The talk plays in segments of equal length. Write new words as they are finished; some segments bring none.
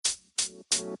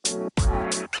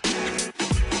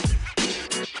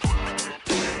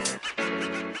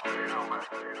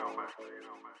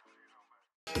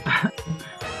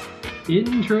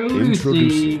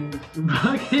Introducing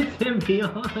Buckets and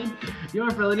Beyond, your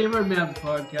friendly neighborhood Mavs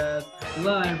podcast,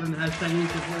 live from the hashtag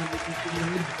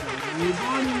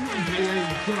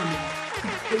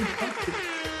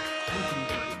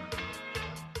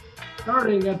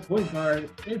Starting at point guard,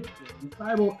 it's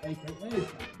Bible, aka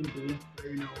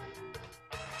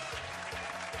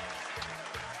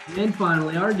And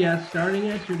finally, our guest starting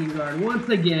at shooting guard. Once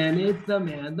again, it's the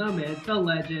man, the myth, the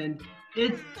legend.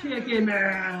 It's Chicken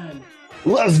Man.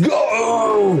 Let's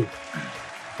go!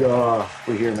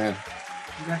 We're here, man.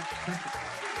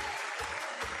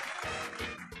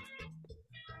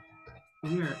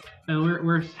 We're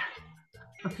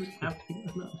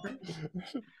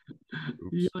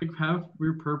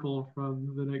we're purple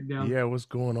from the neck down. Yeah, what's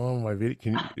going on? My video?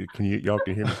 Can you y'all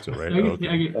can hear me still, right?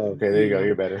 Okay, there you go.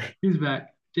 You're better. He's back.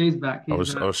 Jay's back. I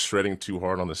was shredding too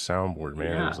hard on the soundboard, man.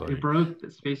 Yeah, it was like, it broke the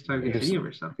space-time continuum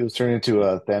or something. He was turning into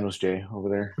Thanos Jay over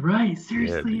there. Right,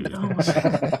 seriously. Yeah, oh my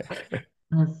God.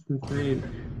 That's insane.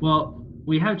 Well,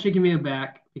 we have Chicken Man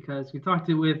back because we talked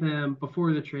with him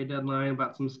before the trade deadline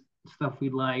about some stuff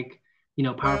we'd like,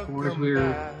 power forwards we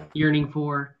were yearning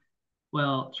for.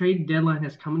 Well, trade deadline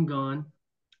has come and gone.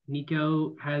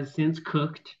 Nico has since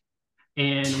cooked,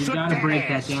 and we got to break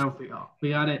that down for y'all.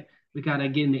 We got to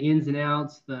get in the ins and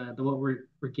outs, the what we're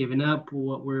giving up,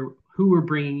 who we're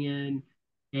bringing in,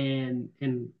 and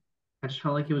I just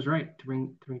felt like it was right to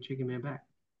bring Chicken Man back.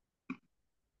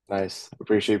 Nice.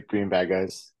 Appreciate being back,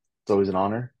 guys. It's always an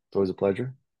honor. It's always a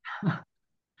pleasure.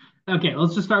 Okay,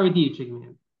 let's just start with you, Chicken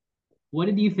Man. What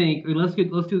did you think? Let's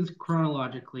do this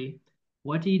chronologically.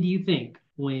 What did you think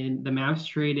when the Mavs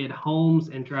traded Holmes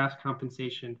and draft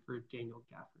compensation for Daniel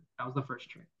Gafford? That was the first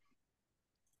trade.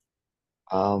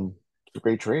 It's a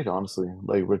great trade, honestly.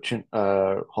 Like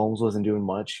Holmes wasn't doing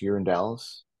much here in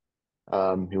Dallas.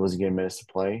 He wasn't getting minutes to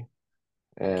play,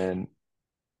 and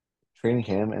trading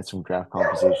him and some draft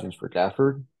compensations for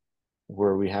Gafford,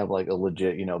 where we have like a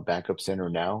legit, backup center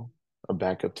now, a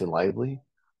backup to Lively,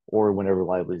 or whenever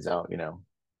Lively's out,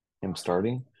 him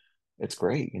starting. It's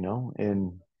great,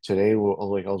 And today, I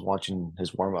was watching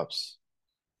his warm-ups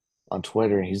on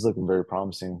Twitter, and he's looking very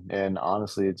promising. And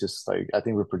honestly, it's just like I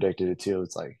think we predicted it too.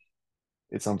 It's like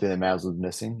it's something that Mavs was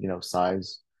missing,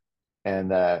 size and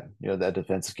that that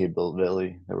defensive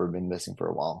capability that we've been missing for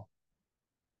a while.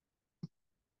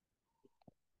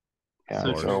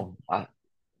 Yeah, so I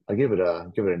give it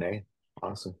an A,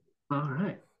 honestly. All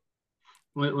right.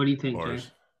 What do you think, Jay?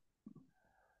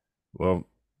 Well,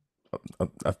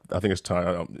 I think it's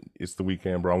time. It's the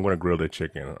weekend, bro. I'm gonna grill the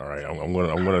chicken. All right, I'm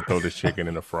gonna throw this chicken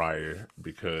in the fryer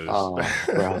because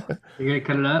bro. You're gonna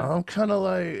cut it up. I'm kind of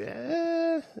like,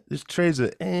 this trade's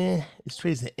to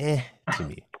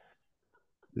me.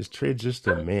 This trade's just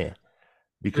a meh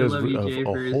because of a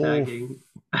whole,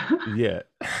 yeah.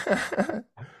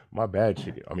 My bad,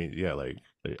 chicken. I mean, yeah, like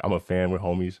I'm a fan with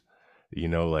homies.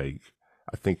 I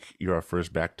think you're our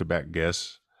first back-to-back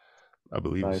guest. I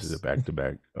believe This is a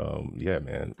back-to-back. Yeah,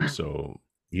 man. So,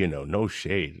 no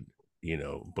shade,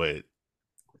 but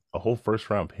a whole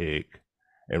first-round pick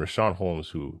and Rashawn Holmes,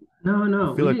 who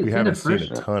I feel like we haven't seen a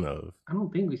ton of. I don't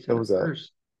think we said it was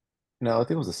first. No, I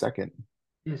think it was the second.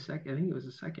 Yeah, second. I think it was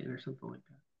the second or something like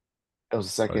that. It was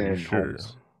the second in sure?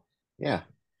 Holmes. Yeah.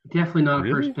 Definitely not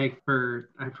a first pick for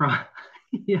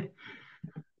yeah.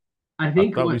 I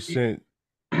thought we sent.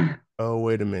 Oh,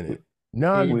 wait a minute.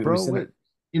 No, bro.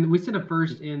 We sent a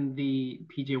first in the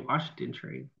PJ Washington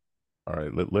trade. All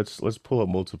right, let's pull up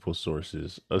multiple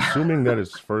sources. Assuming that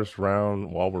it's first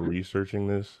round while we're researching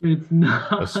this. It's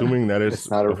not. Assuming that it's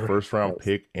not a first round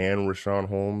pick and Rashawn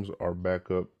Holmes are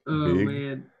backup big.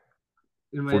 Man.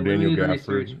 In my for Daniel Gafford.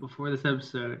 Research before this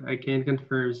episode, I can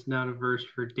confirm it's not a verse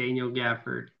for Daniel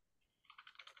Gafford.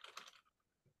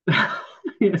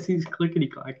 Yes, he's clickety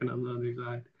clacking on the other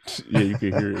side. Yeah, you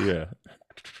can hear it.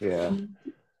 Yeah.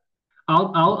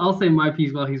 I'll say my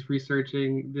piece while he's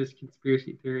researching this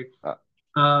conspiracy theory.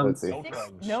 Let's see.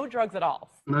 No drugs at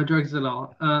all. No drugs at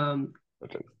all.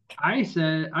 I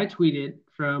tweeted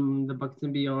from the Buckets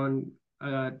and Beyond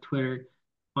Twitter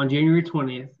on January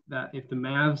 20th that if the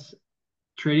Mavs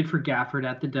traded for Gafford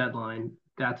at the deadline,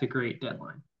 that's a great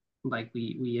deadline. Like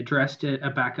we addressed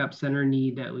a backup center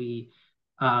need that we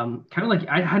kind of like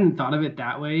I hadn't thought of it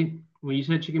that way. When you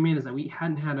said Chicken Man, is that we've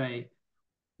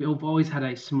always had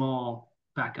a small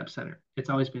backup center. It's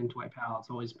always been Dwight Powell. It's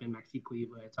always been Maxi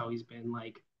Cleva. It's always been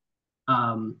like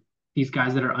these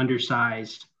guys that are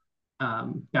undersized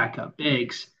backup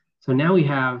bigs. So now we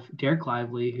have Derek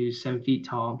Lively, who's 7 feet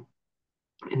tall.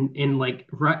 And like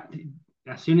right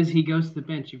as soon as he goes to the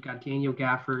bench, you've got Daniel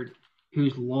Gafford,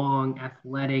 who's long,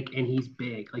 athletic, and he's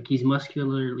big. Like he's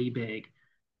muscularly big.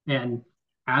 And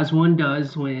as one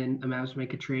does when the Mavs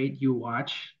make a trade, you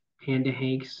watch Panda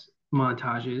Hank's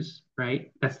montages,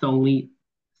 right? That's the only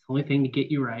thing to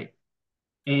get you right.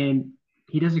 And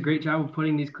he does a great job of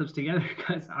putting these clips together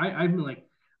because I'm like,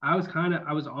 I was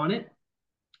on it.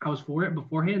 I was for it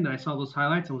beforehand, and I saw those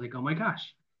highlights. I was like, oh my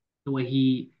gosh, the way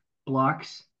he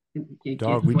blocks, it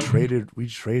Dog, gets we what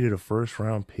traded a first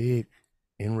round pick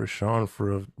in Rashawn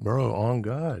for a bro. On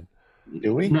God,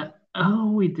 Do we? no,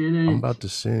 oh, we I'm didn't. about to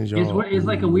send It's y'all. what it's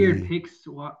like a Ooh weird wee. pick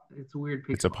swap. It's a weird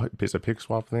pick swap. It's a pick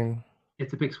swap thing.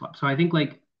 It's a pick swap. So I think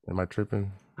like, Am I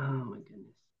tripping? oh my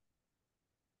goodness.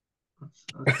 Let's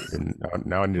just And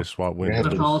now I need to swap We're gonna have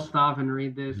let's to. all windows. stop and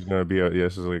read This this. is gonna be a yeah.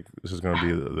 This is gonna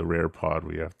be the rare pod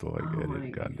we have to like Oh edit.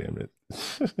 my God damn goodness.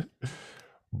 it.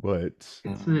 But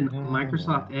It's a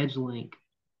Microsoft Edge link.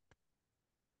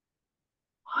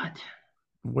 What?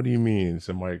 what do you mean?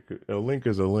 So, Mike, a link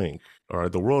is a link. All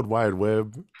right, the World Wide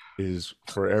Web is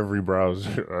for every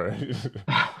browser. All right.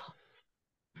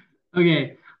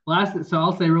 Okay, last. So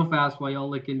I'll say real fast while y'all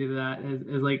look into that. As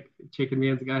like Chicken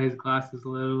Man's got his glasses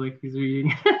low, like he's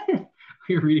reading.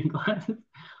 We're reading glasses.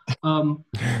 Um,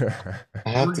 I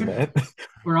have we're to, gonna man.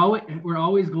 we're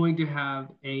always going to have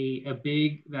a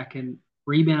big that can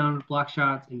rebound, block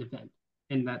shots, and defend.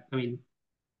 And that I mean,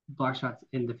 block shots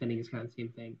and defending is kind of the same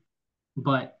thing.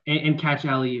 But and catch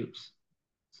alley oops.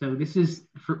 So this is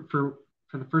for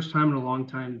the first time in a long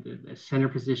time, the center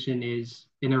position is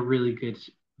in a really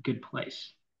good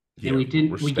place. And Yeah,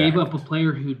 we're we gave up a stacked.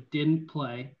 player who didn't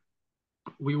play.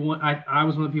 I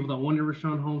was one of the people that wanted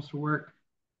Rashawn Holmes to work.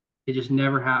 It just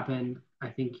never happened. I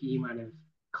think he might have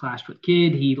clashed with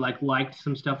kid. He liked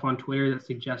some stuff on Twitter that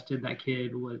suggested that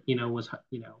kid was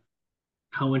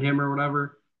hoeing him or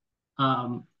whatever.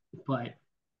 Um, but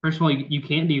first of all, you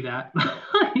can't do that.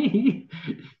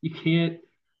 You can't.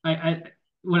 I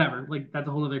whatever. Like that's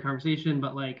a whole other conversation.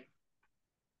 But like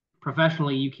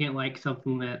professionally, you can't like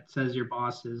something that says your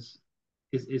boss is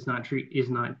not treat is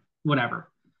not whatever.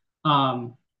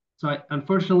 Um,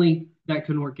 unfortunately that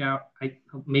couldn't work out. I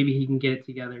maybe he can get it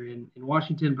together in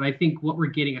Washington, but I think what we're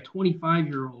getting a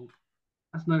 25-year-old.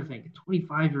 That's another thing. A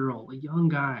 25-year-old, a young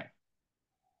guy.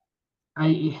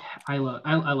 I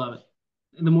love it.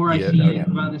 The more I Yeah, see Yeah,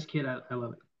 about this kid, I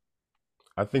love it.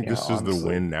 I think yeah. this is the Honestly,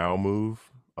 win now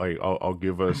move. Like, I'll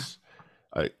give us,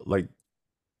 like,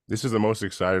 this is the most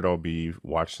excited I'll be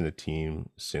watching the team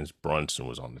since Brunson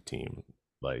was on the team.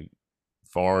 Like,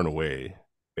 far and away,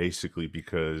 basically,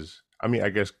 because I mean, I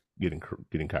guess getting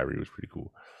Kyrie was pretty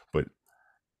cool, but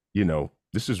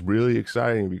this is really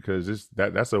exciting because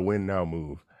that's a win now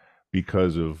move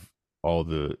because of all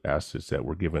the assets that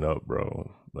we're giving up,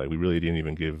 bro. Like we really didn't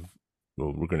even give.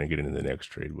 Well, we're gonna get into the next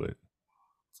trade, but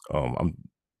I'm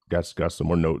got some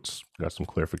more notes, got some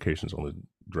clarifications on the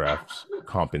draft's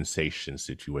compensation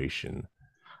situation.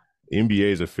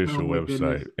 NBA's Oh official my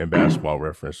goodness. website and Basketball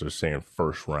Reference are saying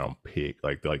first round pick.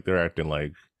 Like they're acting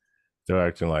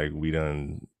like we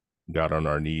done got on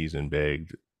our knees and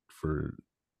begged for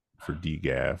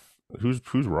DGAF. Who's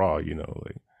raw,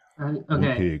 like one Okay.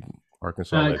 pig,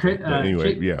 Arkansas legend. But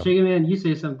anyway, yeah, Chicken Man, you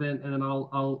say something, and then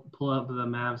I'll pull up the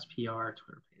Mavs PR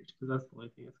Twitter page because that's the only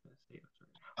thing that's going to stay up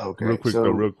okay. real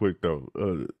So quick though.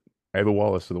 Ava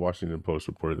Wallace of the Washington Post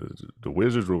reported that the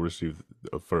Wizards will receive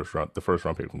the first round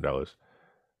pick from Dallas,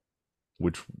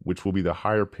 which will be the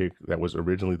higher pick that was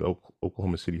originally the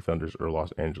Oklahoma City Thunders or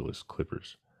Los Angeles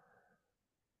Clippers.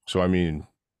 So I mean,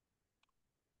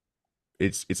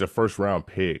 it's a first round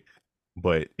pick,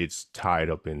 but it's tied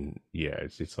up in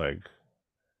it's like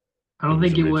I it don't was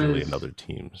think it originally was. another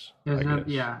team's, It was I not. guess.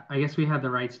 Yeah, I guess we had the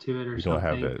rights to it or We don't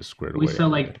have something. that squared We away so anyway.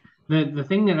 like the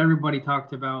thing that everybody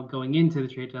talked about going into the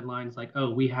trade deadline is like,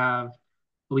 oh, we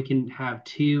can have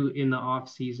two in the off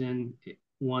season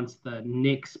once the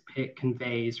Knicks pick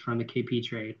conveys from the KP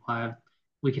trade.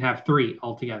 We can have three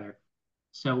altogether.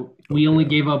 So we only Okay.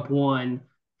 gave up one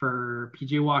for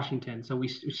PJ Washington, so we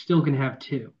still can have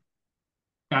two.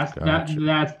 Gotcha.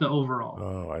 That's the overall.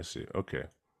 Oh, I see. Okay.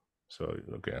 So,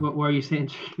 okay. What were you saying?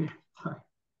 Sorry.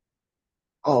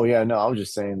 oh yeah, no, I was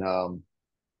just saying.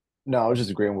 No, I was just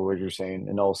agreeing with what you're saying,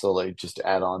 and also like just to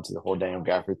add on to the whole Daniel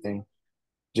Gafford thing.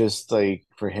 Just like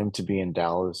for him to be in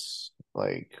Dallas,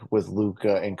 like with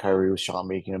Luca and Kyrie with shot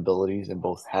making abilities and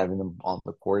both having them on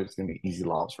the court, it's gonna be easy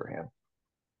lobs for him.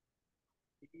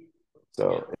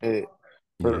 So it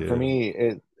for Yeah. me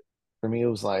it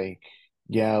was like,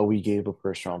 yeah, we gave a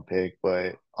first round pick,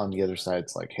 but on the other side,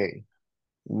 it's like, hey,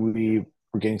 we're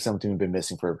getting something we've been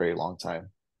missing for a very long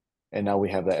time. and now we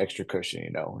have that extra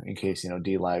cushion, in case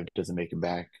D Live doesn't make it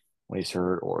back when he's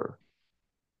hurt, or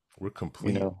We're you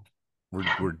complete. know,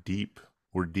 We're deep.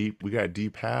 We're deep. We got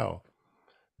deep Hal,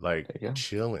 like there you go.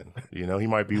 chilling. He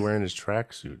might be wearing his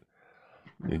tracksuit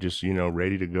and just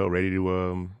ready to go, ready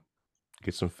to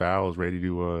get some fouls, ready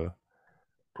to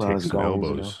Put on take his some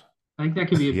goggles. elbows. I think that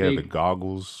could be a Yeah, the big.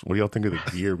 goggles. What do y'all think of the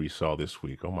gear we saw this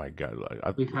week? Oh my god!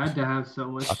 We've had to have so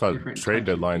I much thought different trade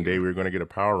types of deadline day we gear. were going to get a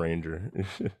Power Ranger.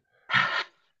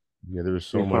 Yeah, there was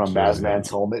You so put on much, Mazman's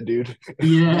helmet, dude.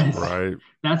 Yes, right?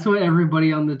 that's what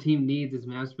everybody on the team needs is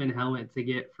Mavspin helmet to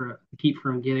keep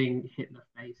from getting hit in the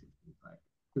face. It seems like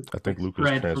it's I like think Luca's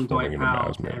spread from transforming Dwight into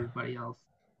Powell Mavs to man. everybody else.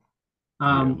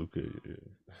 Yeah, Um, Luca.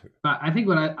 but I think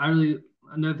what I really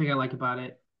another thing I like about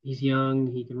it, he's young,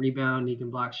 he can rebound, he can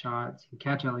block shots, he can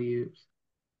catch alley-oops.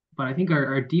 But I think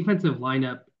our defensive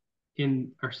lineup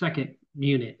in our second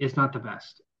unit is not the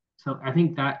best. So I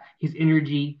think that his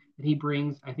energy that he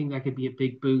brings, I think that could be a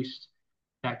big boost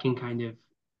that can kind of,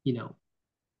 you know,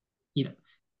 you know,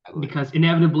 because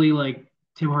inevitably like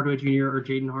Tim Hardaway Jr. or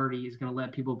Jaden Hardy is going to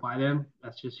let people buy them.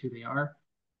 That's just who they are.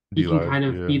 He D can Live. kind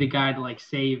of Yeah, be the guy to like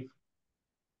save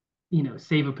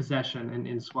a possession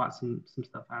and swat some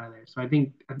stuff out of there. So I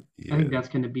think yeah. that's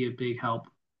going to be a big help.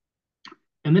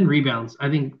 And then rebounds. I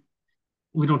think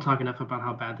we don't talk enough about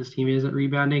how bad this team is at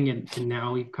rebounding, and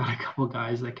now we've got a couple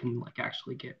guys that can like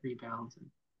actually get rebounds. And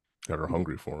That are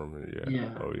hungry for him. Yeah. yeah.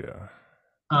 Oh yeah.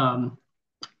 Um,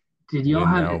 did y'all Win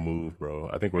have now, move, bro.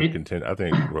 I think we're it? content. I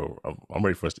think, bro, I'm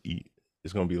ready for us to eat.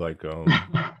 It's gonna be like,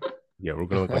 yeah, we're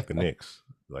gonna look like the Knicks.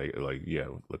 Yeah,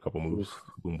 a couple moves,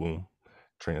 boom, boom,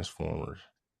 Transformers.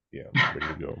 Yeah, I'm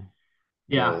ready to go.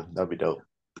 Yeah. That'd be dope.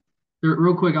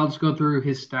 Real quick, I'll just go through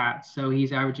his stats. So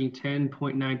he's averaging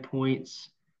 10.9 points,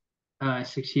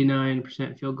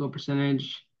 69% field goal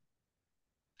percentage.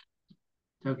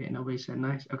 Okay, nobody said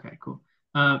nice. Okay, cool.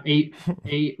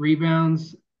 Eight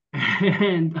rebounds,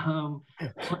 and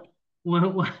what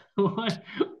I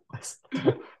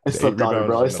The eight slept on it,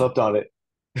 bro. rebounds I and slept on it.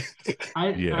 I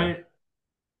yeah, I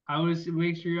I was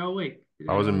make sure you're awake.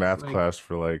 I I was in was math like, class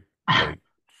for like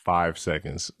 5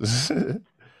 seconds.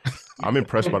 I'm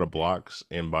impressed by the blocks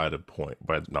and by the point,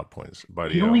 by not points, by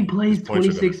he the only his plays points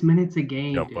are gonna 26 minutes a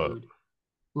game, jump up. dude.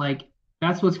 Like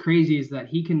that's what's crazy is that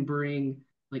he can bring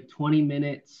like 20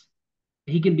 minutes.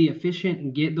 He can be efficient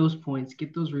and get those points,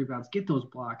 get those rebounds, get those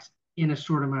blocks in a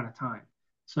short amount of time.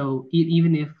 So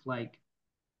even if like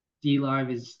D Live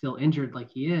is still injured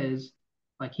like he is,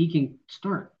 like he can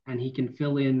start and he can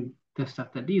fill in the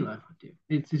stuff that D Live would do.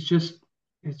 It's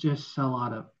just a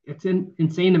lot of it's an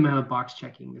insane amount of box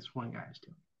checking this one guy is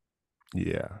doing.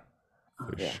 Yeah,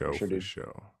 for Um, Yeah, for sure, sure, for dude.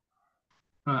 sure.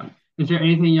 is there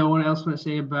anything y'all else want to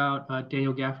say about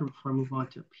Daniel Gafford before I move on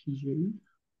to PJ?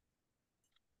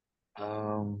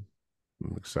 Um,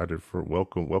 I'm excited for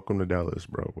welcome to Dallas,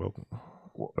 bro. Welcome.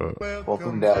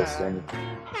 welcome to Dallas, Daniel.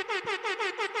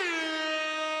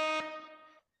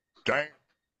 Dang.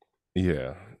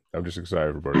 Yeah, I'm just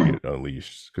excited for bro to get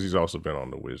unleashed because he's also been on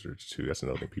the Wizards too. That's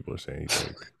another thing people are saying.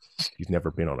 He's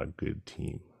never been on a good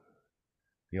team.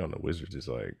 Being on the Wizards is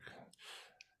like,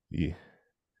 yeah.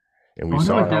 And I we wonder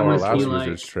saw what that how our must be last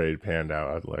Wizards like. trade panned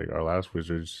out. Like our last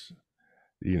Wizards,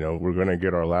 we're gonna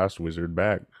get our last Wizard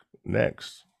back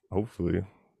next. Hopefully,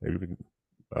 maybe we can,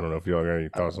 I don't know if y'all got any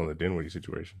thoughts on the Dinwiddie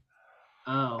situation.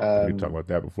 Oh, We could talk about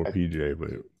that before PJ,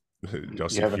 but y'all You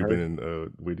see haven't Cuban heard? and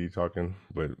Witty talking,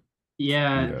 but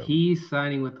yeah, yeah. he's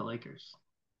signing with the Lakers.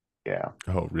 Yeah.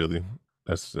 Oh, really?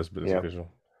 That's Yep. official.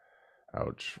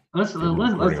 Ouch. Let's Yeah, we're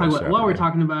let's let's recording talk on about while we're Saturday.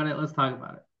 talking about it. Let's talk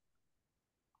about it.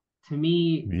 To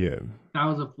me, Yeah, that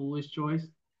was a foolish choice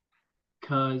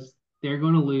because they're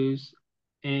going to lose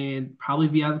and probably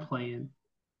be out of the play-in.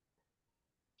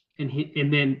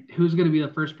 And then who's going to be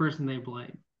the first person they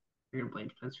blame? They're going to blame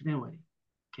Spencer Dinwiddie.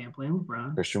 Can't blame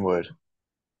LeBron. Christian Wood.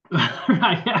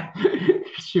 Right? Yeah,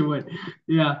 Christian Wood.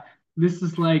 Yeah, this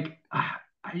is like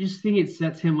I just think it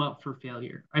sets him up for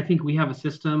failure. I think we have a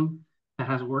system that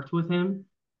has worked with him,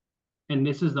 and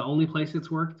this is the only place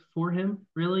it's worked for him.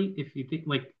 Really, if you think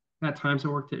like at times it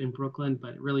worked in Brooklyn,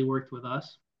 but it really worked with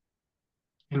us.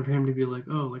 And for him to be like,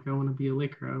 oh, like I want to be a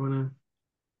Laker, I want to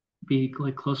be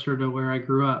like closer to where I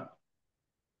grew up.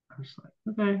 I was like,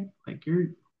 okay, like you're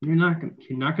not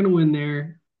gonna win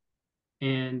there,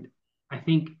 and I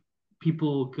think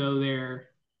people go there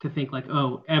to think like,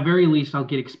 oh, at very least I'll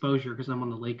get exposure because I'm on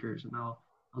the Lakers, and I'll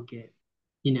get,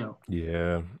 you know,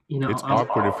 yeah. It's I'll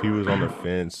awkward if he was on the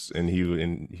fence and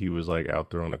he was like out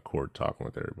there on the court talking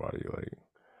with everybody. Like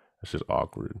that's just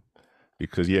awkward.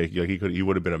 Because yeah, he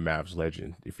would have been a Mavs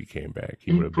legend if he came back.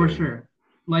 He would have for been sure.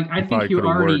 Like I He think probably he could have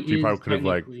already worked. He is probably could have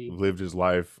like technically. lived his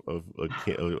life of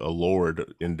a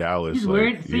lord in Dallas. He's Like,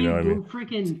 wearing you know what I mean? same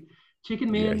freaking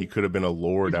Chicken Yeah, he Man could have been a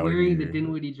lord is out wearing the here.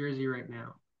 Dinwiddie jersey right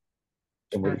now.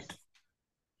 Dinwiddie. That's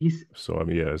he's. So I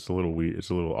mean, yeah, it's a little weird. It's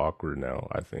a little awkward now,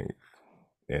 I think.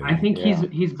 I And think Yeah.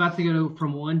 he's about to go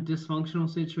from one dysfunctional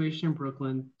situation in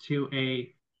Brooklyn to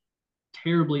a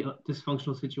terribly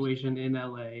dysfunctional situation in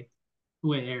LA,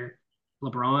 where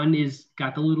LeBron is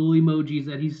got the little emojis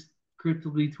that he's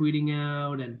cryptically tweeting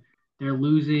out, and they're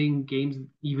losing games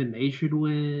even they should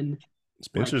win.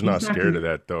 Like Spencer's he's not not scared gonna. of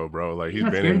that though, bro. Like He's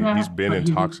not scared of he's that, been but in he's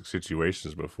toxic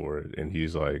situations before, and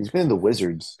he's like He's been in the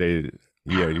Wizards. they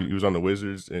yeah he was on the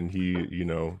Wizards, and he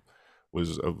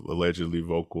was allegedly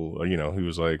vocal. He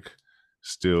was like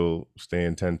still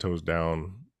staying 10 toes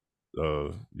down,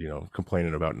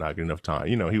 complaining about not getting enough time.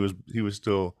 He was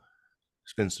still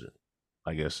Spencer,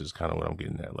 I guess is kind of what I'm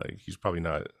getting at. Like he's probably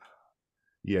not.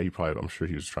 Yeah, I'm sure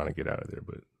he was trying to get out of there,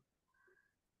 but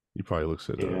he probably looks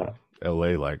at Yeah.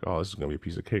 LA like, oh, this is gonna be a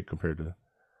piece of cake compared to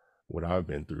what I've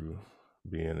been through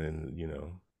being in,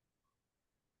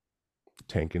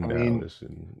 tanking I mean, Dallas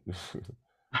and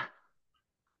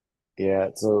yeah.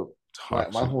 So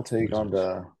my toxic whole take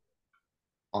Wizards.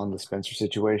 on the Spencer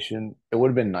situation, it would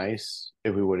have been nice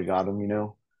if we would have got him, you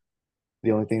know.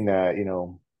 The only thing that,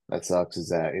 that sucks is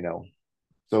that,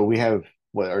 so we have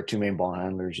what our two main ball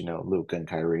handlers, Luka and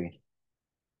Kyrie.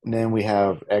 And then we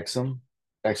have Exum.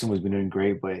 Exum has been doing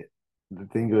great, but the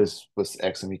thing is with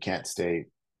Exum, he can't stay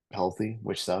healthy,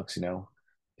 which sucks, It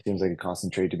seems like a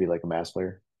constant trade to be like a mass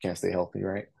player. Can't stay healthy,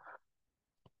 right?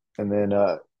 And then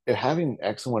if having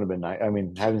Exum would have been nice. I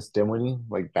mean, having Dinwiddie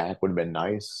like back would have been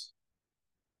nice.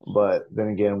 But then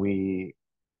again,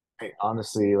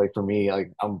 honestly, like for me,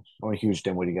 like I'm a huge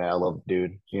Dinwiddie guy. I love the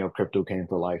dude. Crypto came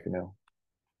for life,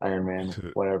 Iron Man,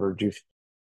 whatever. Juice.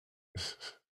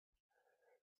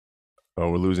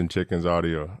 Oh, we're losing Chicken's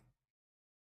audio.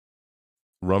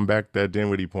 Run back that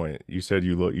Dinwiddie point. You said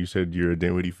you said you're a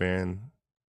Dinwiddie fan.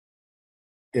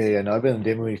 Yeah, yeah. No, I've been a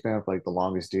Dinwiddie fan for like the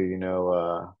longest, dude.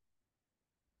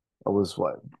 I was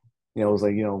what, it was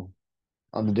like,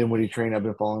 on the Dinwiddie train. I've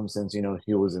been following him since,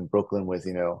 he was in Brooklyn with,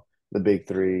 the big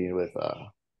three with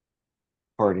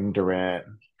Harden, Durant,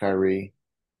 Kyrie.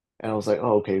 And I was like,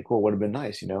 oh, okay, cool. Would have been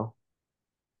nice,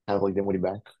 have like Dinwiddie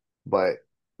back. But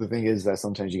the thing is that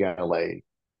sometimes you gotta like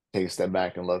take a step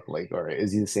back and look like, all right,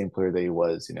 is he the same player that he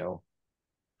was,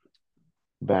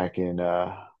 back in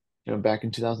back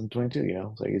in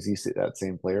 2022, like is he that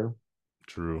same player?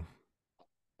 True.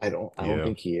 I don't Yeah.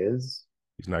 think he is.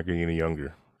 He's not getting any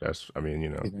younger. I mean,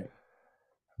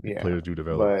 Yeah, players do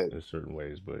develop but in certain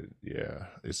ways, but yeah,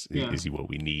 yeah. is he what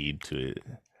we need to?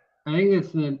 I think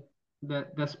it's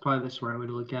that's probably the smart way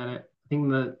to look at it. I think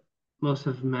that most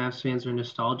of Mavs fans are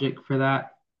nostalgic for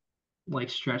that like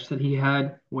stretch that he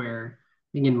had where I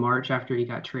think in March after he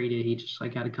got traded, he just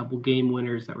like had a couple game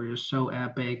winners that were just so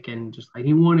epic and just like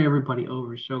he won everybody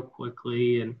over so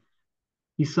quickly and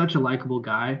he's such a likable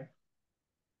guy.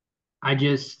 I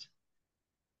just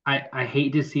I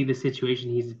hate to see the situation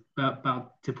he's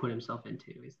about to put himself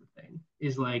into is the thing.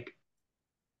 Is like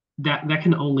that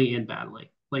can only end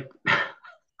badly. Like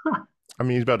I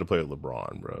mean, he's about to play with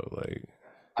LeBron, bro. Like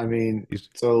I mean, he's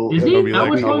so is it's gonna he? be How like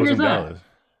much how it longer was is in that? Dallas.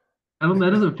 I don't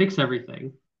that doesn't fix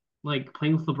everything. Like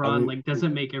playing with I LeBron mean like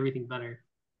doesn't make everything better.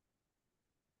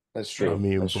 that's I true.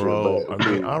 mean, That's true. But bro. I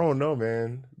mean, I don't know,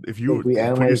 man. If if you we put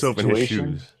analyze the yourself in his situation,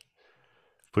 shoes,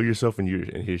 put yourself in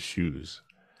his shoes.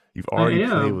 You've I already played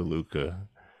am. with Luca.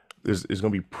 It's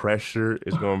gonna be pressure.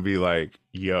 It's gonna be like,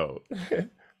 yo,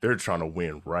 they're trying to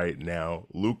win right now.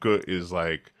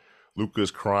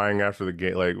 Luca's crying after the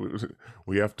game. Like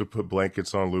we have to put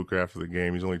blankets on Luca after the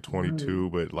game. He's only 22,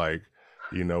 but like,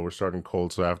 we're starting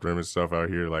Colts after him and stuff out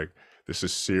here. Like this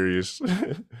is serious.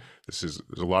 There's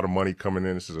a lot of money coming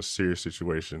in. This is a serious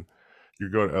situation. You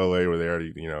go to LA where they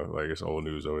already, like it's old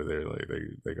news over there. Like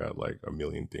they got like a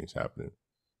million things happening,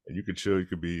 and you could chill. You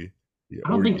could be, yeah, I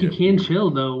don't or think you yeah, can chill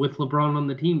though with LeBron on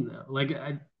the team though. Like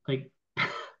I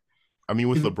mean,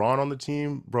 with is LeBron on the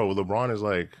team, bro, LeBron is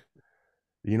like,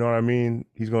 you know what I mean?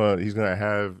 He's gonna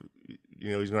have,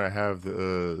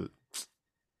 the,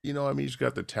 I mean, he's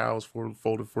got the towels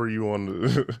folded for you on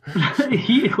the.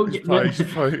 he's probably, he's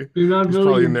probably, you're not he's building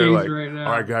probably your in there case like, right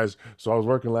all right, now. guys. So I was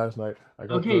working last night. I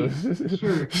got Okay,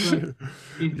 sure. Like the.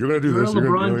 if You're gonna if do you're on this. a You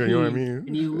LeBron know what I team mean?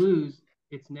 and you lose,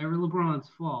 it's never LeBron's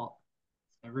fault.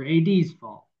 It's never AD's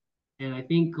fault. And I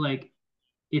think like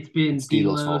it's been it's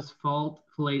D'Lo's fault. D'Lo's fault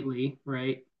lately,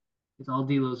 right? It's all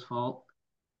D'Lo's fault.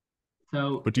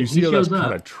 So But do you and he see how that's shows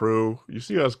kind of up. true? You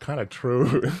see how that's kind of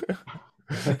true.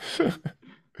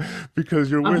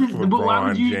 Because you're I'm with just, but LeBron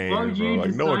why James, would bro. you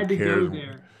Like no one decide to cares. go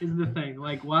there? Is the thing.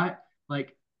 Like, why?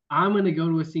 Like, I'm gonna go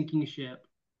to a sinking ship,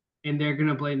 and they're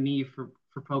gonna blame me for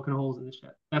poking holes in the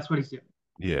ship. That's what he's doing.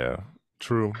 Yeah,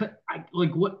 true.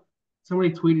 Like what?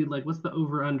 Somebody tweeted like, "What's the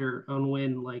over under on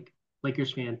when like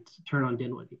Lakers fans turn on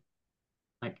Dinwiddie?"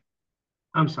 Like,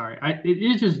 I'm sorry, it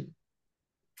is just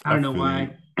I I don't know feel you.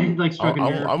 why. Like struck a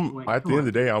nerve. I'm I'm like, at come the end on, of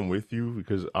the day, dude. I'm with you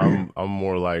because I'm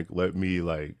more like let me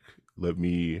let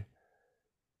me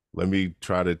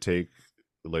try to take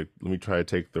let me try to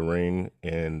take the ring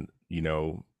and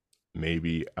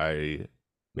maybe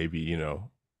maybe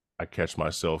I catch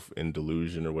myself in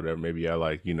delusion or whatever. Maybe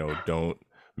I don't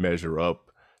measure up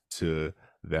to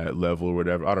that level or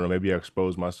whatever. I don't know. Maybe I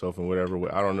expose myself in whatever way.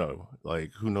 I don't know.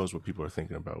 Like who knows what people are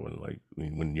thinking about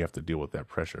when you have to deal with that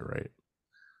pressure, right?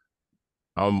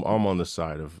 I'm on the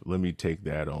side of let me take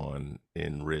that on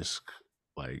and risk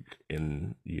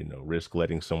risk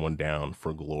letting someone down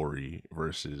for glory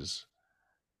versus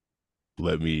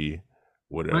let me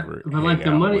whatever But like hang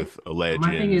the out money, with a my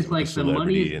thing is legends with a like the money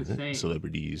celebrity is the and same.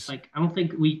 celebrities. Like I don't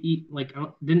think we eat like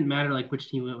didn't matter like which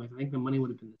team went with. I think the money would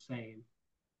have been the same.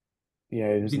 Yeah,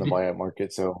 it was in the The, buyout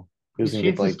market, so he was his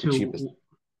gonna get chances like the cheapest. to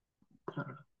I don't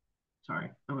know. Sorry,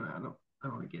 I don't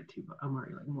want to get too, but I'm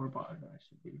already like more bothered than I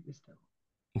should be. This time.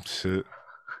 Shit.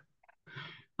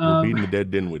 We're Um, beating the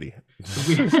dead Dinwiddie.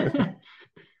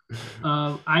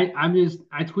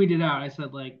 I tweeted out. I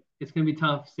said like it's gonna be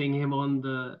tough seeing him on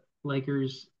the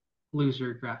Lakers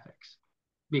loser graphics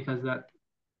because that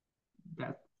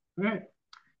all right.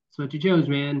 That's what you chose,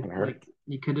 man. It hurt. Like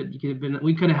you could have been.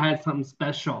 We could have had something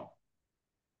special.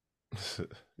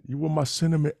 You were my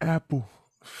cinnamon apple.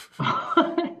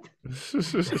 Y'all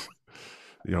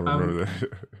remember that?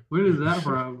 Where is that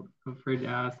from? I'm afraid to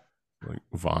ask. Like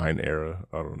Vine era.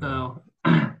 I don't know. Oh,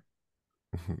 yeah,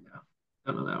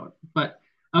 don't know that one. But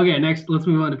okay, next let's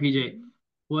move on to PJ.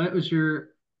 What was your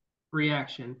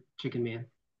reaction, Chicken Man,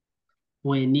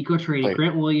 when Nico traded Like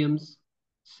Grant Williams,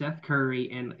 Seth Curry,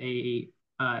 and a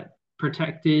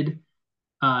protected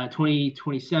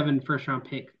 2027 first round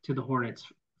pick to the Hornets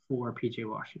for PJ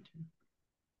Washington?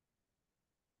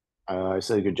 I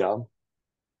said a good job,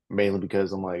 mainly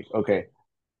because I'm like, okay,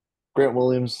 Grant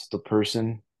Williams, the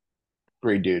person,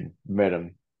 great dude, met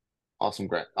him, awesome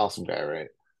guy, right?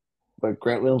 But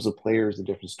Grant Williams, the player, is a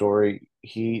different story.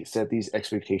 He set these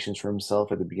expectations for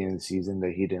himself at the beginning of the season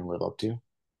that he didn't live up to.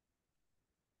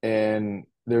 And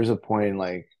there's a point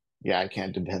like, yeah, I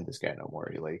can't depend this guy no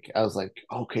more. Like I was like,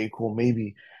 okay, cool,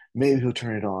 maybe he'll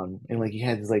turn it on. And like he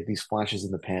had these flashes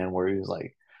in the pan where he was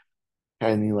like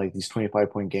having like these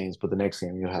 25-point games, but the next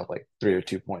game you'll have like 3 or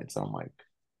 2 points. And I'm like,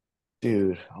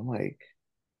 dude,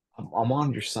 I'm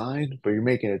on your side, but you're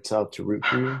making it tough to root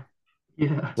for you.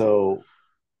 Yeah. So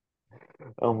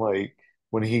I'm like,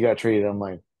 when he got traded, I'm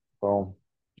like, well,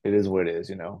 it is what it is,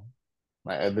 you know.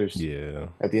 There's Yeah.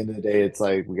 at the end of the day, it's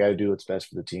like we got to do what's best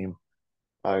for the team.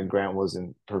 And Grant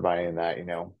wasn't providing that, you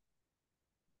know.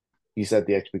 He set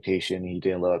the expectation, he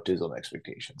didn't live up to his own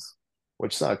expectations,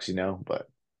 which sucks, you know, but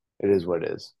it is what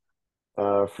it is.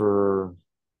 For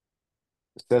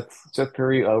Seth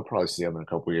Curry, I would probably see him in a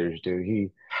couple years, dude.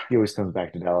 He always comes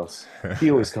back to Dallas. He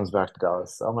always comes back to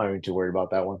Dallas. I'm not even too worried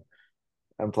about that one.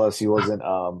 And plus, he wasn't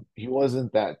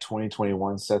that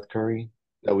 2021 Seth Curry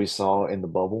that we saw in the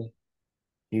bubble.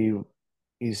 He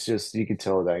he's just you could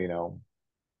tell that, you know,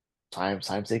 time's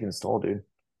taking its toll, dude.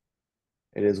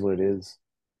 It is what it is.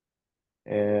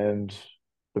 And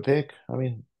the pick, I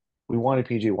mean, we wanted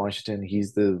PJ Washington.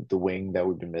 He's the wing that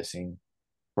we've been missing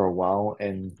for a while.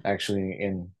 And actually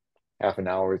in half an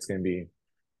hour he's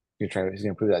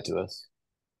gonna prove that to us.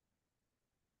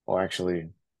 Or actually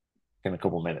in a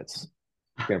couple minutes.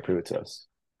 He's gonna prove it to us.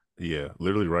 Yeah,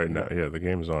 literally right You now. know? Yeah, the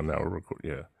game is on now. We're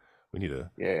recording. Yeah, we need to.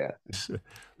 Yeah, But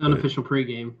Unofficial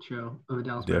pregame show of the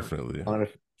Dallas Mavericks. definitely, yeah.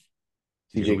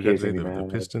 because we TJK got is today gonna be the mad.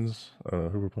 Pistons.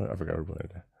 Who we're playing? I forgot who we're playing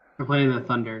today. We're playing the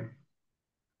Thunder.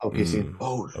 OKC.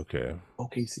 Oh, Okay,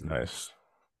 OKC. nice.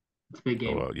 It's a big Oh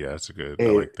game. well, yeah, that's a good. I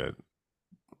Hey, like that.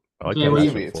 I like Jay, that what do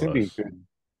matchup you? it's for gonna be us. good.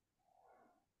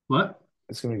 What?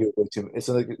 It's gonna be good too. It's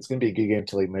gonna be a good game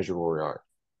to like measure where we are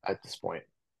at this point.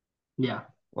 Yeah.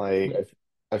 Like Yeah.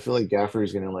 I feel like Gaffer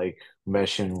is gonna like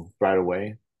mesh in right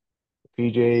away.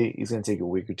 PJ, he's gonna take a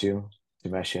week or two to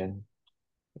mesh in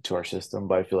to our system,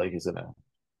 but I feel like he's gonna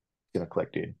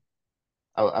click, dude.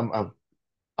 I'm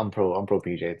pro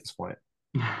PJ at this point.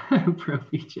 Pro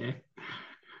PJ.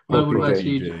 Pro I'm What pro about PJ.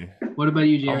 you? Jay? PJ. What about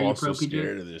you, Jay? Are I'm you also pro PJ?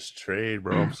 scared of this trade,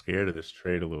 bro. I'm scared of this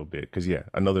trade a little bit because yeah,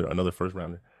 another first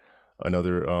rounder,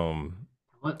 another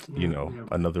What? No,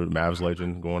 another Mavs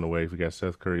legend going away. We got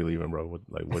Seth Curry leaving, bro.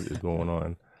 What is going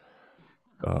on?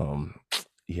 Um,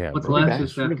 yeah, What's He'll be bro. left back.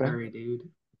 is Just He'll be Steph back. Curry, dude.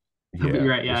 You're yeah,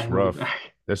 right. Yeah, it's he'll be rough.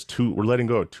 back. That's two. We're letting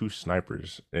go of two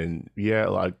snipers, and yeah,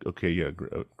 like okay, yeah,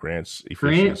 Grant's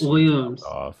Grant efficiency dropped Williams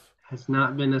off. has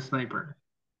not been a sniper.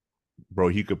 Bro,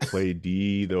 he could play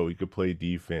D though. He could play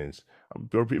defense.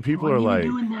 Bro, He people are wasn't even like,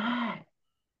 doing that.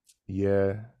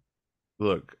 yeah.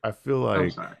 Look, I feel I'm like,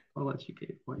 sorry. I'll let you get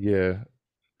your point. yeah,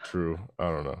 true.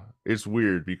 I don't know. It's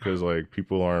weird because like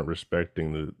people aren't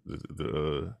respecting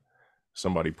the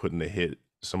somebody putting the hit,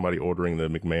 somebody ordering the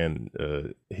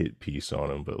McMahon hit piece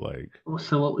on him, but like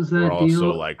So what was we're that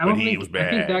also deal? like, but he was I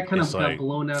think that bad. kind It's of got like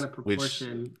blown out of which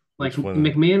proportion. Like which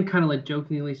one? McMahon kind of like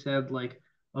jokingly said like,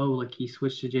 "Oh, like he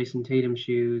switched to Jason Tatum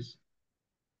shoes,"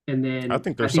 and I then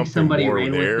think I there's think something somebody more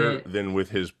ran with there it. than with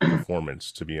his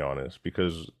performance, to be honest.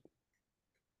 Because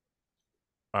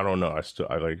I don't know.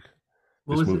 I like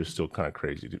What this was move it? is still kind of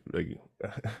crazy. Like,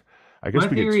 I My guess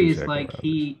we get two theory is second like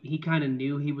rounders. he kind of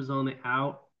knew he was on the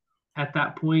out at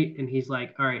that point, and he's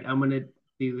like, "All right, I'm gonna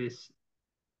do this.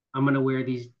 I'm gonna wear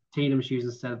these Tatum shoes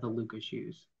instead of the Luca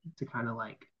shoes to kind of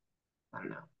like I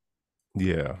don't know.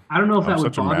 Yeah, I don't know if I'm that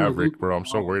would such a bother maverick, Luca bro. at I'm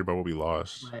so worried all, about what we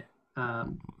lost. but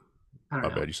I don't I know.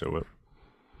 bet you said what?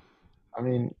 I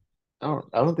mean, I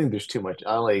don't think there's too much.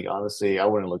 I like honestly, I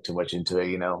wouldn't look too much into it,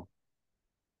 you know.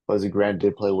 But Grant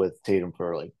did play with Tatum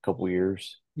for like a couple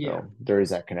years, Yeah. so there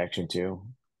is that connection too.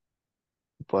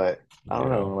 But I don't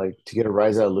Yeah, know, like to get a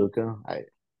rise out of Luca,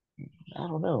 I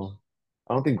don't know.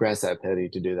 I don't think Grant's that petty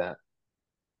to do that.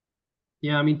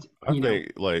 Yeah, I mean, I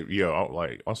think like yeah,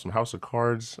 like on some House of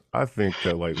Cards, I think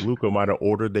that like Luca might have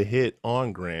ordered the hit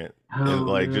on Grant and oh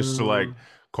like just to like no.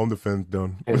 calm the fence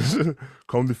down, Hey,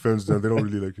 calm the fence down. They don't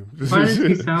really like him. Why does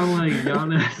he sound like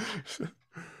Giannis?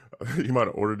 He might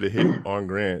have ordered the hit on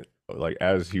Grant like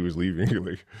as he was leaving.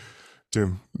 Like,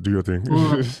 Tim, do your thing.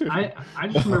 Well, I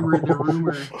just remember the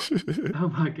rumor. fuck. Oh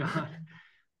my God.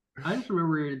 I just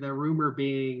remember the rumor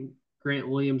being Grant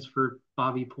Williams for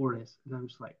Bobby Portis. And I'm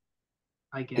just like,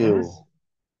 I guess. Ew.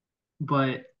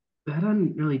 But that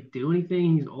doesn't really do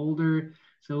anything. He's older.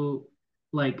 So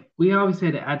like we obviously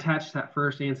had to attach that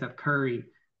first and Seth Curry,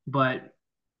 but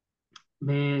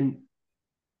man,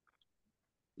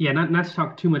 yeah, not to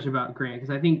talk too much about Grant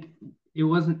because I think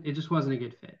it just wasn't a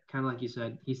good fit. Kind of like you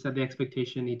said, he set the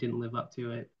expectation, he didn't live up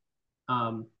to it.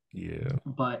 Um, Yeah,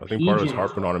 but I think part of us PJ,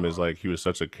 harping on him is like he was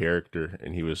such a character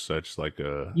and he was such like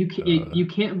a you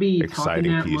can't be talking exciting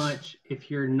that piece. much if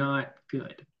you're not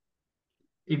good,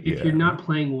 if you're Yeah, not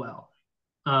playing well.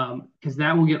 Because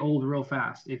that will get old real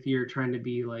fast if you're trying to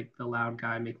be like the loud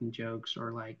guy making jokes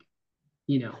or like,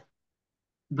 you know,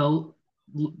 the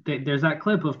there's that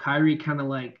clip of Kyrie kind of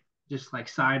like just like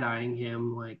side eyeing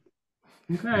him, like,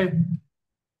 okay,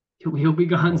 he'll be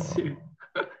gone soon.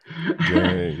 oh,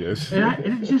 dang, yes.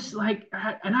 And it's just like,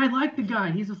 and I like the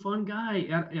guy. He's a fun guy.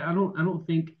 I don't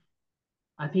think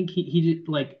I think he just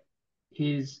like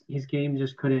his game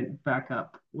just couldn't back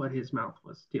up what his mouth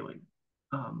was doing.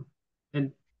 Um,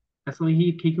 and that's something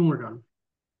he can work on.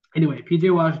 Anyway,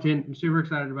 PJ Washington, I'm super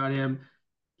excited about him.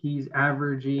 He's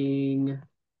averaging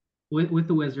with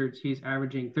the Wizards, he's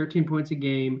averaging 13 points a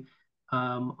game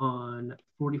on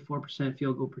 44%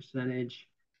 field goal percentage.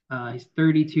 He's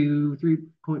 32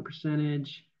 3-point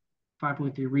percentage,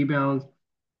 5.3 rebounds.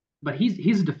 But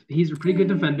he's a pretty good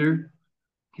defender.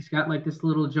 He's got like this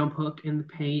little jump hook in the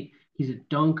paint. He's a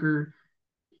dunker.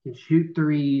 He can shoot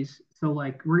threes. So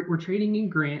like we're trading in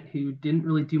Grant, who didn't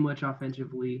really do much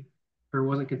offensively or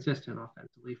wasn't consistent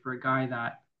offensively, for a guy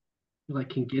that like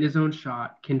can get his own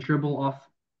shot, can dribble off,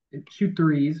 and shoot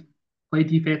threes, play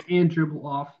defense, and dribble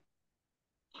off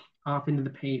into the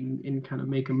paint and kind of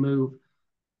make a move.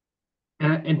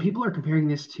 And people are comparing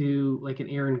this to like an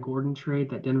Aaron Gordon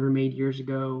trade that Denver made years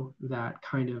ago. That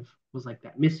kind of was like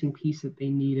that missing piece that they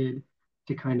needed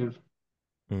to kind of.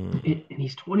 Mm. And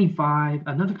he's 25,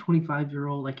 another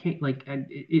 25-year-old. I can't like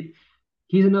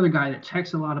he's another guy that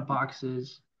checks a lot of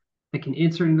boxes that can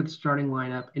insert into the starting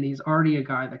lineup, and he's already a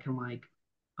guy that can like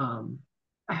um,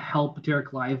 help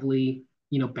Derek Lively,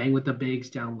 bang with the bigs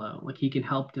down low. Like he can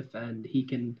help defend. He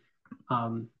can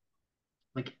um,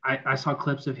 like I saw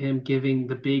clips of him giving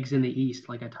the bigs in the East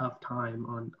like a tough time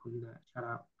on that shout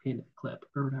out Panda clip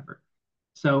or whatever.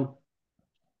 So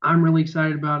I'm really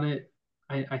excited about it.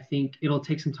 I think it'll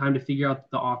take some time to figure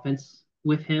out the offense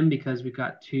with him because we've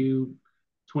got two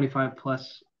 25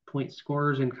 plus point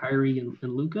scorers in Kyrie and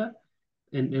Luca.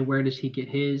 And where does he get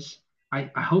his? I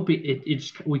hope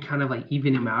it's we kind of like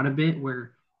even him out a bit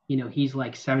where he's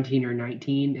like 17 or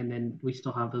 19 and then we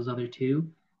still have those other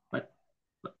two. But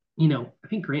I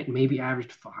think Grant maybe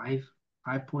averaged five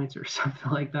points or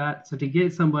something like that. So to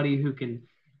get somebody who can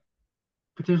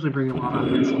potentially bring a lot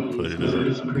offensively Put it up.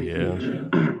 is pretty huge.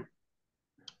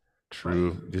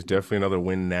 True. There's definitely another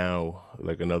win now.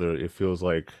 Like another. It feels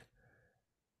like.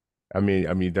 I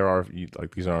mean, there are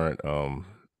like these aren't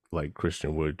like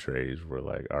Christian Wood trades where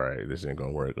like, all right, this ain't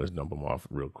gonna work. Let's dump him off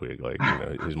real quick. Like, you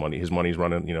know, his money's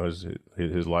running. You know,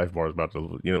 his life bar is about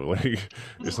to. You know, like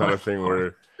it's not a thing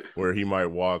where he might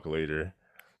walk later.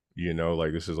 You know,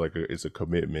 like this is like it's a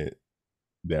commitment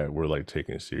that we're like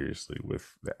taking seriously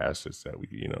with the assets that we,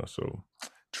 you know. So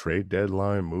trade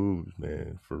deadline moves,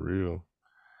 man, for real.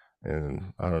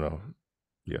 And I don't know,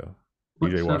 yeah,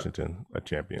 PJ Washington, a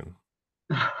champion.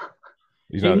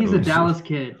 He's a Dallas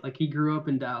kid. Like he grew up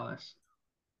in Dallas.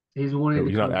 He's wanted to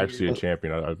He's come not actually here. a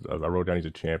champion. I wrote down he's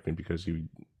a champion because he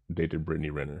dated Brittany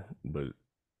Renner, but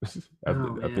I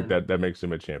think that makes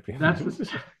him a champion. That's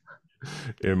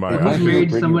in my he's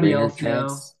married somebody else now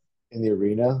in the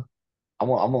arena. I'm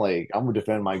gonna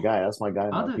defend my guy. That's my guy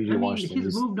now. PJ Washington.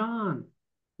 He's moved on.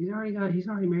 He's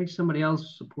already married to somebody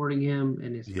else supporting him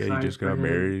and is excited. He just got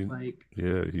married. Like,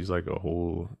 yeah, he's like a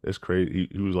whole. It's crazy.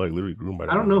 He was like literally groomed by.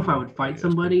 I don't know if I would fight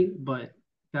somebody, but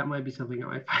that might be something I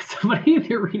might fight somebody in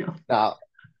the arena. Nah.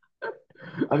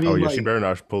 I mean, oh yeah, she better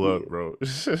not pull up, bro.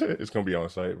 It's gonna be on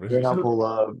site. Better not pull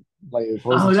up. Like, that's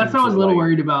what I was a little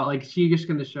worried about. Like, she just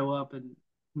gonna show up and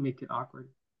make it awkward.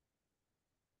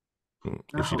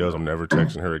 If she does, I'm never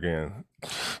texting her again.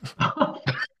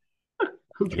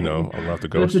 Okay. You know, I'm gonna have to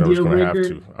ghost her. I'm just gonna have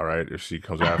to. All right, if she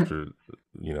comes after,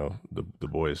 you know, the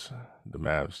boys, the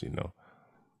Mavs, you know.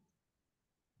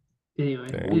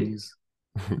 Anyway,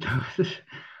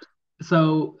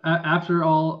 so after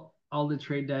all the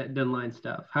trade deadline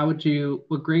stuff,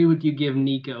 what grade would you give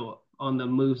Nico on the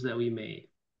moves that we made?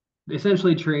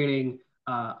 Essentially trading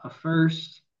a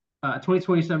first,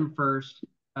 2027 first,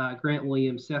 Grant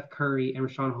Williams, Seth Curry, and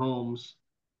Rashawn Holmes,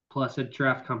 plus a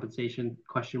draft compensation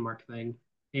question mark thing,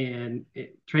 and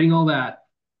trading all that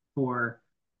for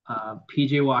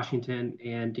PJ Washington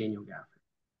and Daniel Gafford.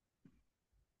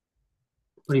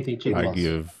 What do you think, Jake?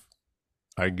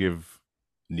 I give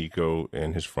Nico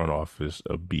and his front office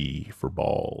a B for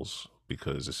balls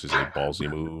because this is a ballsy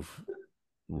move.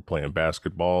 We're playing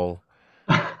basketball,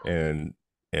 and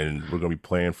we're gonna be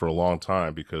playing for a long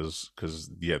time because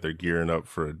yeah, they're gearing up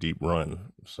for a deep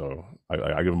run. So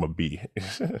I give them a B.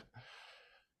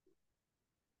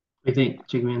 What do you think,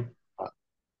 Jigman?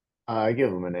 I give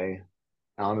him an A,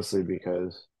 honestly,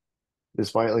 because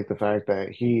despite like the fact that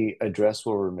he addressed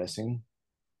what we're missing,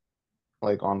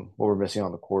 like on what we're missing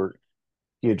on the court,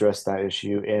 he addressed that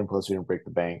issue, and plus we didn't break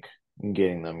the bank in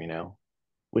getting them. You know,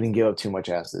 we didn't give up too much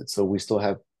assets, so we still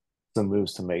have some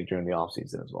moves to make during the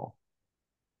offseason as well.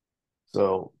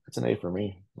 So it's an A for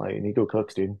me. Like Nico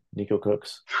cooks, dude. Nico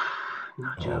cooks.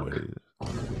 No joke.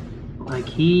 Like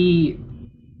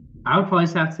I would probably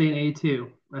have to say an A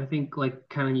too. I think like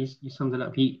kind of you summed it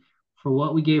up. For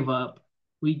what we gave up,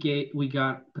 we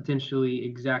got potentially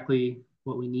exactly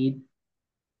what we need.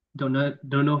 Don't know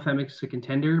if that makes us a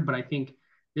contender, but I think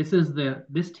this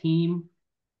team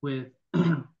with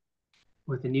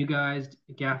with the new guys,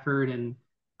 Gafford and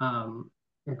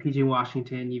PJ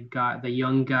Washington. You've got the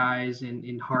young guys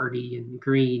in Hardy and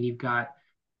Green. You've got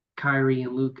Kyrie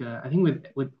and Luka. I think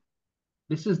with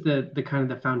this is the kind of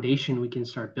the foundation we can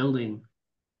start building,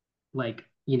 like,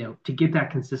 you know, to get that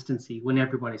consistency when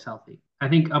everybody's healthy. I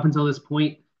think up until this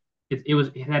point,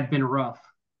 it had been rough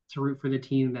to root for the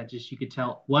team that just you could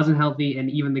tell wasn't healthy, and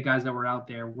even the guys that were out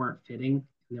there weren't fitting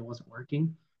and it wasn't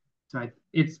working. So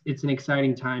it's an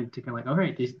exciting time to kind of like, all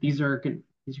right, these are going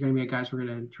to be guys we're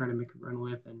going to try to make a run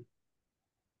with, and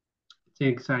it's an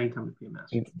exciting time to be a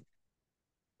Master.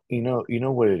 You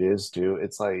know what it is, dude.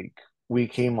 It's like we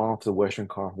came off the Western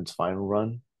Conference final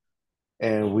run,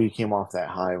 and we came off that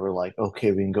high. We're like,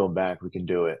 okay, we can go back, we can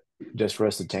do it. Just for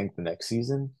us to tank the next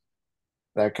season,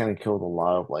 that kind of killed a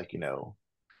lot of like, you know,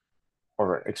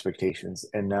 our expectations.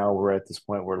 And now we're at this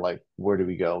point where like, where do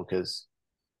we go? Because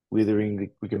we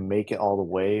can make it all the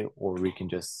way, or we can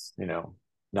just, you know,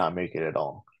 not make it at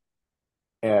all.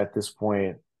 And at this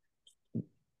point,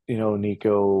 you know,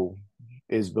 Nico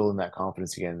is building that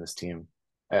confidence again in this team.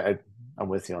 I'm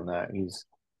with you on that.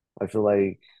 I feel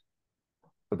like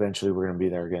eventually we're gonna be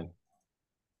there again.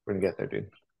 We're gonna get there, dude.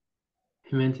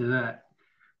 Amen to that.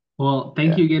 Well,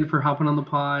 thank you again for hopping on the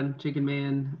pod, Chicken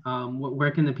Man.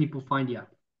 Where can the people find you?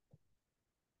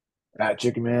 At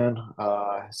Chicken Man,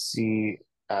 you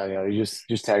know, you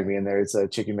just tag me in there. It's a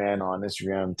Chicken Man on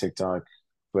Instagram, TikTok,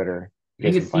 Twitter. I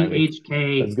think it's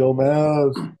CHK. Let's go,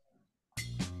 Mavs.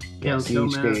 Yeah, let's go,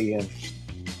 Mavs.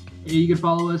 You can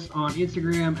follow us on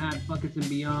Instagram at Buckets and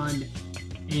Beyond,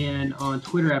 and on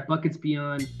Twitter at Buckets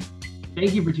Beyond.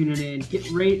 Thank you for tuning in.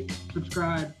 Get rate,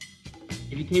 subscribe.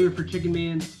 If you came here for Chicken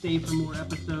Man, stay for more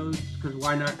episodes, because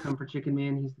why not come for Chicken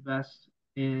Man? He's the best.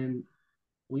 And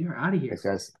we are out of here. Thanks,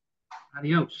 guys.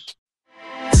 Adios.